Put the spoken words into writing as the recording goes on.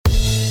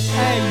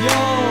Ej,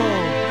 yo!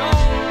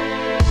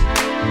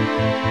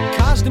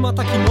 Każdy ma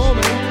taki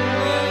moment,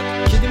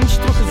 kiedy musi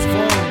trochę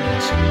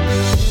zwolnić.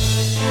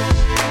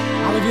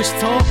 Ale wiesz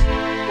co?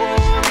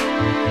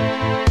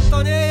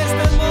 To nie jest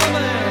ten moment.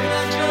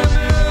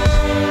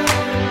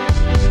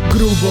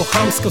 Grubo,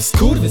 chamsko,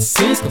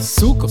 skurwysyńsko,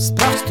 suko,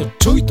 sprawdź to,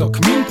 czuj to,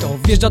 kmin to.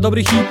 Wjeżdża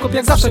dobry hip-hop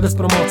jak zawsze bez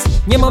promocji.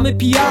 Nie mamy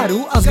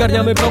PR-u, a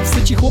zgarniamy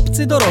propsy. Ci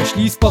chłopcy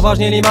dorośli,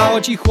 spoważnieli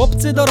mało. Ci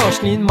chłopcy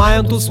dorośli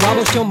mają tu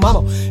słabością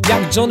mamo.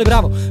 Jak Johnny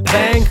Bravo,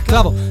 bęk,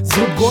 klawo.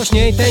 Zrób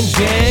głośniej ten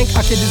dźwięk.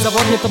 A kiedy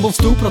zawodnie tobą w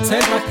 100%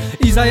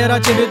 i zajara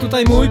ciebie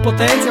tutaj mój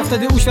potencjał,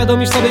 wtedy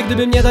uświadomisz sobie,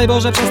 gdybym nie daj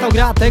Boże przestał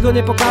grać. Tego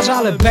nie pokażę,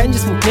 ale będzie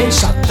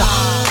smutniejsza.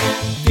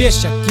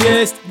 Wiesz jak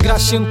jest, gra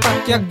się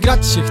tak jak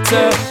grać się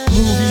chce.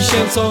 Mówi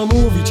się co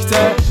mówić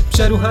chce.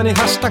 Przeruchany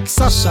hashtag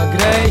Sasha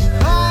Grey.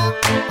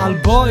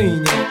 Albo i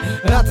nie,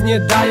 rad nie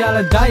daje,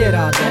 ale daje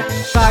radę.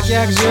 Tak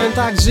jak żyłem,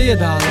 tak żyję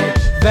dalej.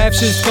 We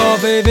wszystko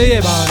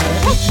wyjebane.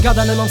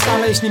 Gadane mam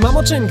stale, jeśli mam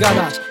o czym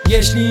gadać.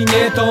 Jeśli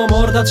nie, to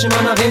morda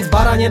trzymana, więc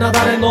bara nie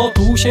nadarę. No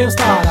tu się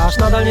starasz,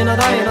 nadal nie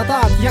nadaje na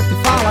tak jak ty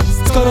falak.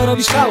 Skoro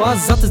robisz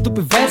hałas, za te z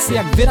dupy wersy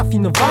jak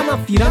wyrafinowana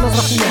firana z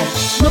rafinerii.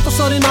 No to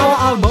sorry mała,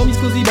 albo mi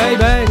scusi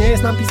baby. Nie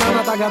jest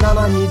napisana ta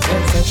gadana, nic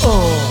więcej.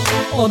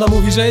 Ona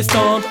mówi, że jest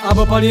stąd,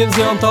 albo paliłem z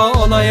nią, to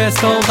ona jest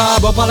stąd.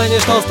 Albo palenie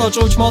sztos, to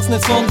czuć mocny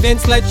swąd,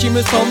 więc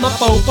lecimy stąd na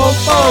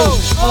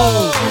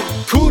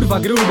Kurwa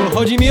grubo,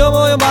 chodzi mi o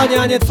moją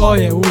banię, a nie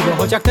twoje ugo.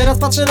 Choć jak teraz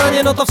patrzę na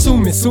nie, no to w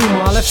sumie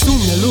sumo. Ale w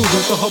sumie ludo,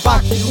 to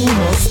chłopaki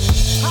unos.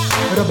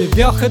 Robię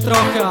wiochę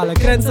trochę, ale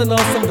kręcę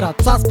nosem.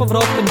 Wraca z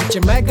powrotem,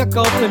 bicie mega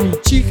kotem.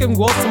 I cichym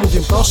głosem mówię,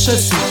 proszę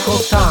suko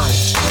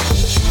tańcz.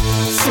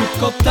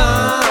 Suko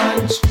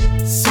tańcz,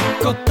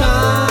 suko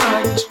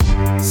tańcz,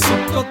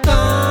 suko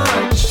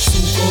tańcz.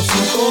 Suko,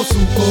 suko,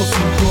 suko,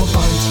 suko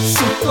tańcz.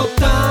 Suko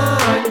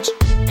tańcz,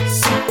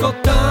 suko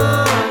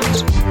tańcz,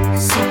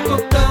 suko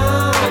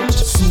tańcz.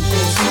 Suko,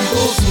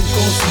 suko,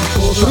 suko,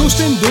 suko tańcz. Rusz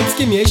tym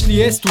dupskiem, jeśli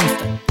jest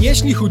tłuste.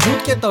 Jeśli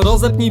chudziutkie, to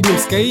rozepnij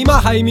bluzkę i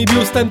machaj mi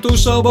biustem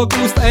tuż obok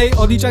ust. Ej,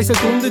 odliczaj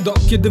sekundy do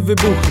kiedy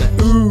wybuchnę.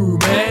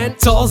 Man,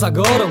 co za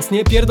gorąc,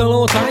 nie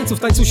pierdolą o tańcu, w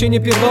tańcu się nie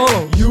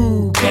pierdolą.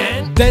 You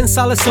can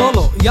dance ale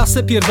solo, ja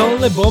se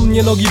pierdolę, bo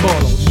mnie nogi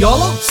bolą.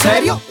 Jolo?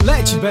 Serio?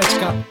 Leci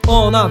beczka,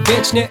 ona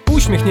wiecznie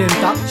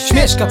uśmiechnięta.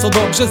 Śmieszka, co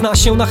dobrze zna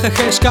się na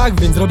heheszkach,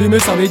 więc robimy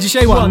sobie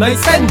dzisiaj one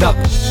night stand up.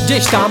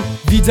 Gdzieś tam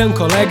widzę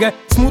kolegę,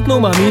 smutną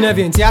ma minę,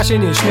 więc ja się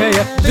nie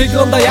śmieję.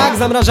 Wygląda jak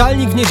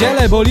zamrażalnik w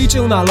niedzielę, bo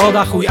liczył na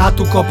lodach, chuj, a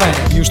tu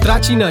koperek. Już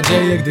traci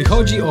nadzieję, gdy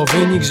chodzi o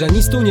wynik, że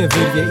nic tu nie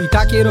wyrwie i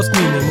takie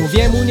rozkminy.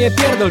 Mówię mu nie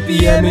pierdol,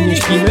 pijemy, nie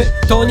śpimy.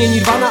 To nie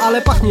nirwana,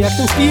 ale pachnie jak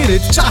ten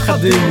spiryt. Czacha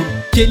dymi,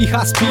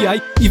 kielicha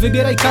spijaj i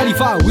wybieraj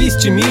kalifa, whiz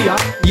czy mija.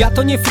 Ja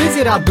to nie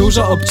fryzjer, a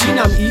dużo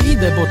obcinam i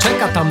idę, bo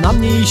czeka tam na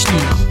mnie i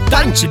ślina.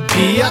 Tańczy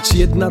bijacz,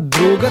 jedna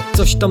druga,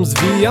 coś tam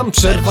zwijam,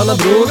 przerwa na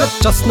druga.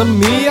 Czas nam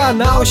mija,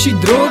 na osi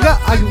druga,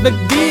 a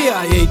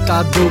wybija jej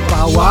ta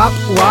dupa. Łap,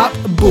 łap,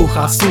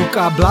 bucha,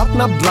 suka, blat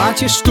na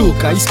blacie,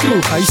 sztuka i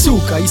skrucha i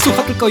suka i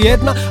sucha tylko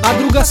jedna, a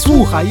druga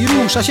słucha i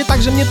rusza się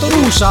tak, że mnie to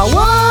rusza.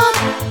 What?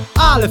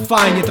 Ale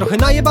fajnie, trochę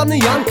najebany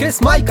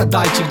Jankes. Majka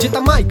dajcie, gdzie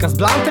ta Majka? Z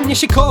blantem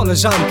niesie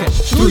koleżankę.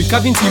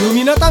 Trójka, więc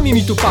iluminatami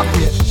mi tu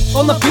pachnie.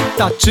 Ona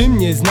pyta, czy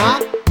mnie zna?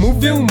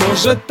 Mówię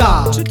może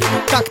tak.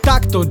 Tak,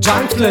 tak, to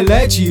Jankes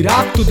leci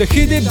rap. To the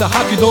hit it, the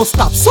happy don't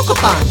stop. Suko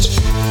tańcz.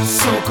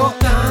 Suko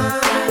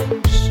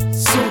tańcz,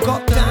 suko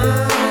tańcz.